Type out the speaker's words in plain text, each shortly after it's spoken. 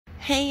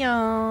Hey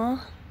y'all,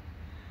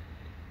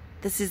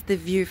 this is the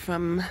view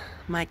from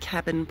my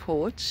cabin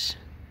porch,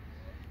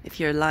 if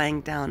you're lying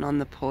down on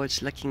the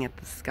porch looking at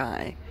the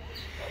sky.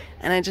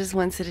 And I just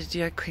wanted to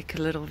do a quick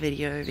little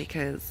video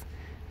because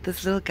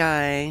this little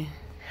guy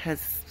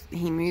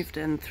he moved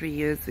in 3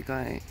 years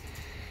ago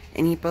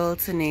and he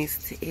built a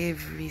nest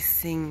every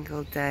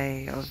single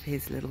day of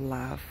his little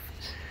life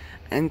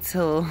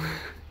until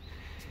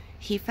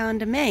he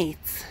found a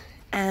mate.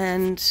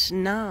 And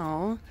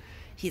now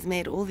he's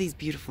made all these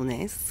beautiful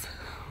nests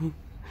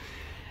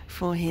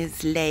for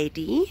his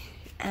lady,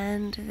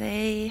 and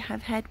they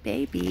have had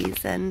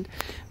babies, and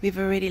we've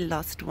already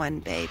lost one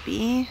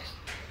baby.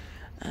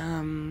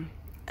 And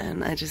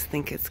I just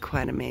think it's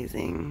quite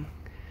amazing,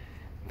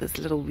 this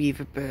little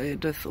weaver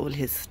bird with all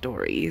his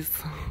stories.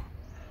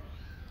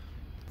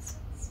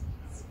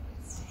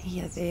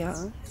 Here they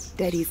are.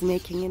 Daddy's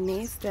making a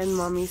nest and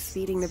mommy's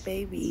feeding the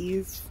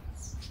babies.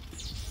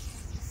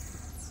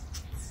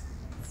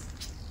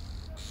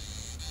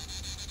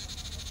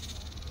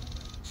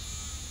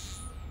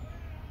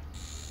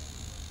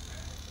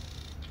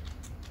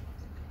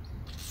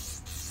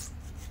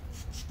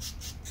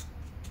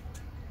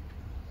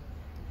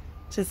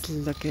 Just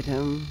look at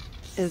him.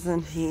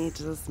 Isn't he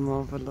just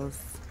marvelous?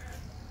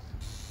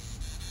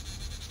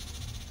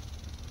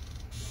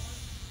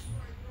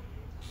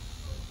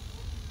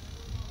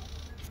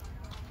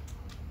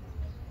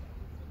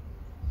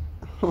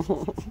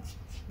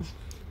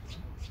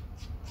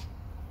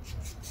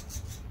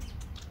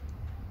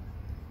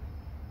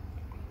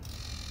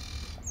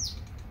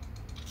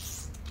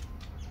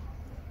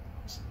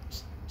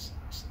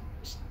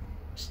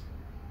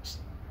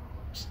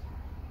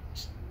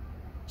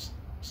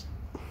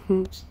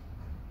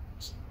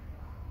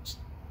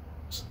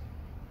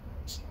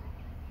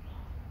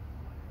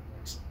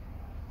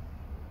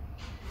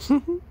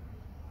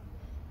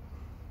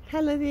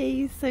 Hello there,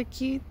 you're so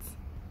cute.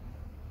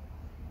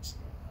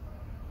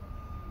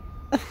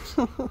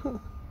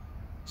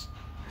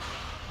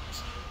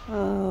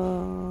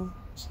 Oh,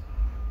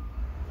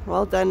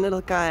 well done,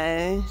 little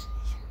guy. You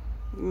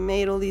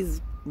made all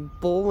these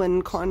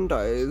Bowen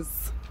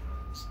condos.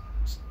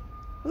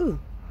 Ooh,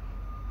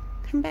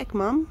 come back,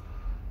 Mom.